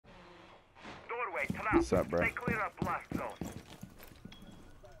What's up, bro? Stay clear of blast zone.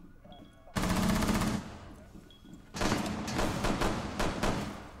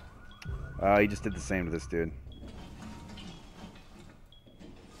 He just did the same to this dude.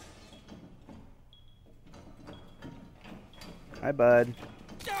 Hi, bud.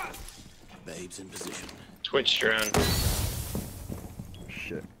 Babes in position. Twitch drone.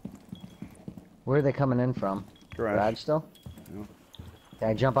 Shit. Where are they coming in from? Garage. Still? No. Can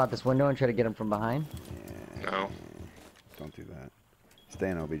I jump out this window and try to get him from behind? Yeah. No. Don't do that. Stay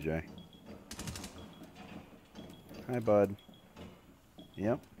in, OBJ. Hi, bud.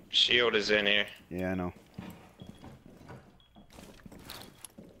 Yep. Shield is in here. Yeah, I know.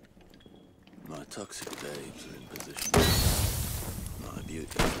 My toxic babes are in position. My beauty.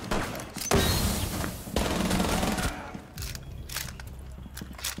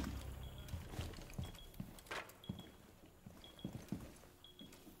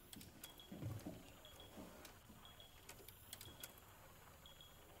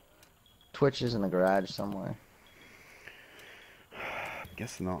 Twitch is in the garage somewhere.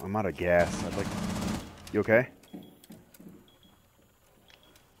 Guess no. I'm out of gas. I'd like. You okay?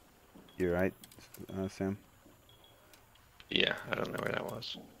 You right, Sam? Yeah, I don't know where that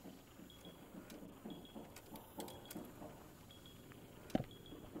was.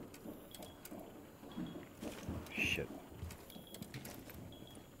 Shit.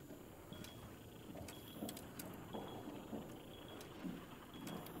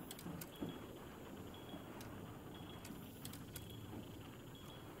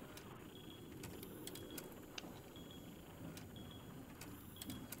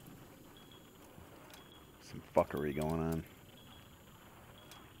 Some fuckery going on.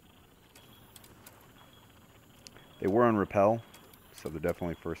 They were on rappel, so they're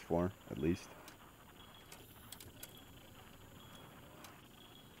definitely first floor, at least.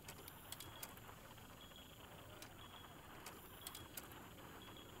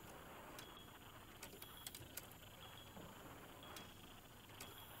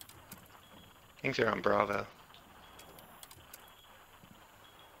 I think they're on Bravo.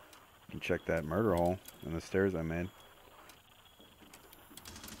 You can check that murder hole in the stairs I made.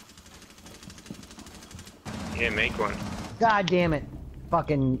 Yeah, make one. God damn it.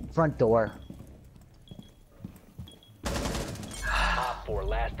 Fucking front door. Op 4,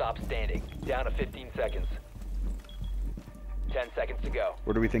 last stop standing. Down to 15 seconds. 10 seconds to go.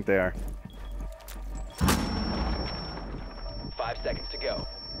 Where do we think they are? 5 seconds to go.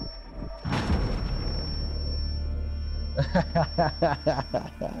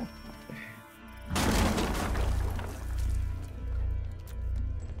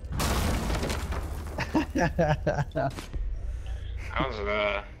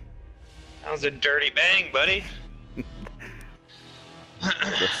 That was a dirty bang, buddy.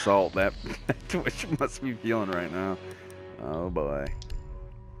 The salt that Twitch must be feeling right now. Oh boy.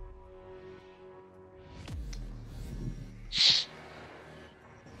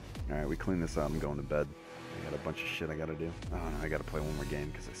 Alright, we clean this out. I'm going to bed. I got a bunch of shit I gotta do. Oh no, I gotta play one more game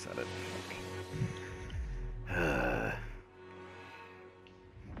because I said it.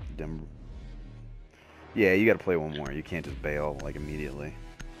 Fuck. Yeah, you gotta play one more. You can't just bail like immediately.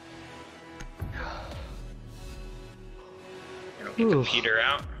 You don't get the Peter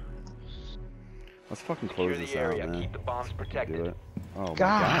out. Let's fucking close this out, man. Keep the bombs protected. Do it. Oh my God.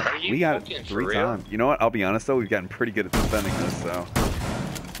 god. Are you We got fucking it for 3 real? times. You know what? I'll be honest though, we've gotten pretty good at defending this, so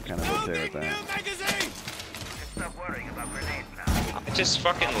kind of okay with that. Stop worrying about grenades now. It's just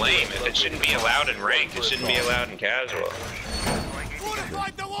fucking lame. If it shouldn't be allowed in ranked, it shouldn't be allowed in casual.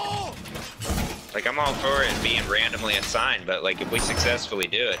 Like, I'm all for it being randomly assigned, but like, if we successfully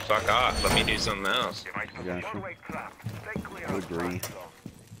do it, fuck off. Let me do something else. I got you. I would agree.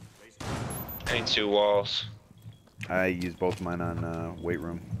 I need 2 walls. I use both mine on weight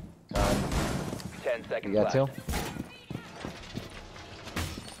room. 10 seconds You got left. 2?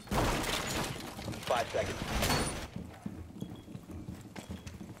 5 seconds.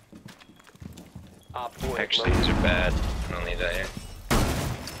 Op 4 Actually, these are bad. I don't need that here.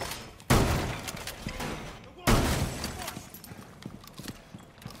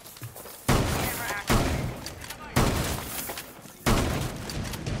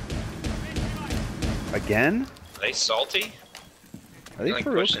 Again? Are they salty? Are they Like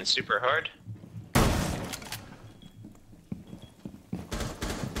for real? pushing super hard?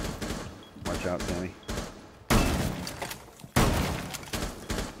 Watch out, Sammy.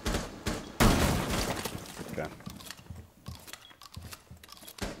 Okay.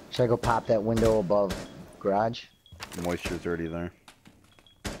 Should I go pop that window above garage? The moisture's already there.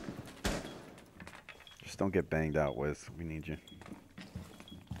 Just don't get banged out, Wiz. We need you.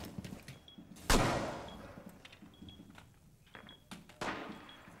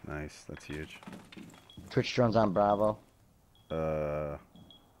 Nice, that's huge. Twitch drones on Bravo. I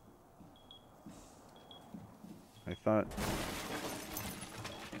thought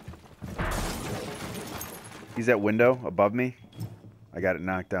he's at window above me. I got it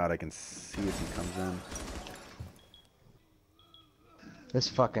knocked out. I can see if he comes in. This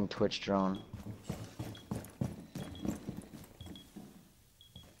fucking Twitch drone.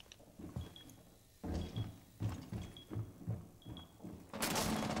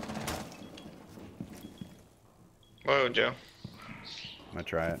 Whoa, Joe. I'm gonna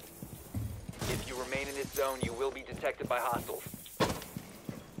try it. If you remain in this zone, you will be detected by hostiles.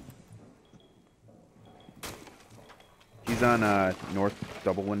 He's on north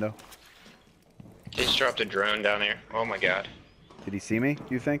double window. He just dropped a drone down here. Oh my god. Did he see me,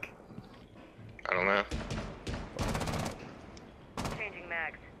 you think? I don't know. Changing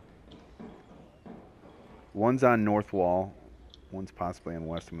mags. One's on north wall. One's possibly on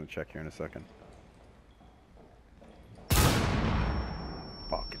west. I'm gonna check here in a second.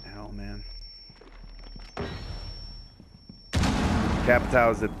 Fucking hell, man.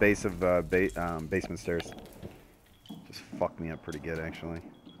 Capitao is at base of basement stairs. Just fucked me up pretty good, actually.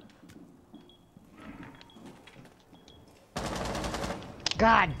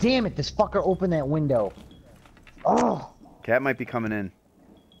 God damn it! This fucker opened that window. Oh. Cat might be coming in.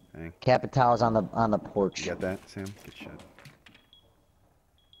 Hey, Capitale's on the porch. you got that, Sam? Good shit.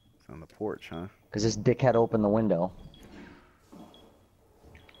 It's on the porch, huh? Cause this dickhead opened the window.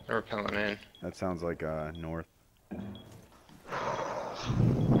 They're repelling in. That sounds like north. Are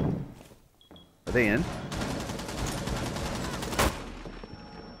they in?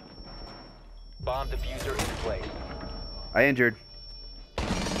 Bomb diffuser in place. I injured.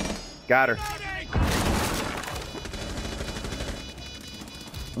 Got her.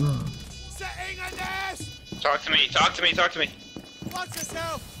 Talk to me, talk to me, talk to me.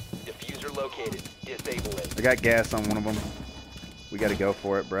 Diffuser located. Disable it. I got gas on one of them. We gotta go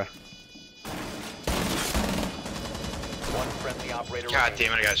for it, bruh. One friendly operator. God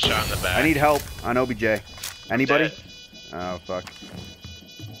damn it, I got shot in the back. I need help on OBJ. Anybody? Dead. Oh, fuck.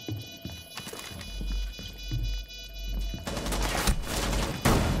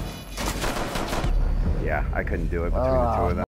 Yeah, I couldn't do it between the two of them.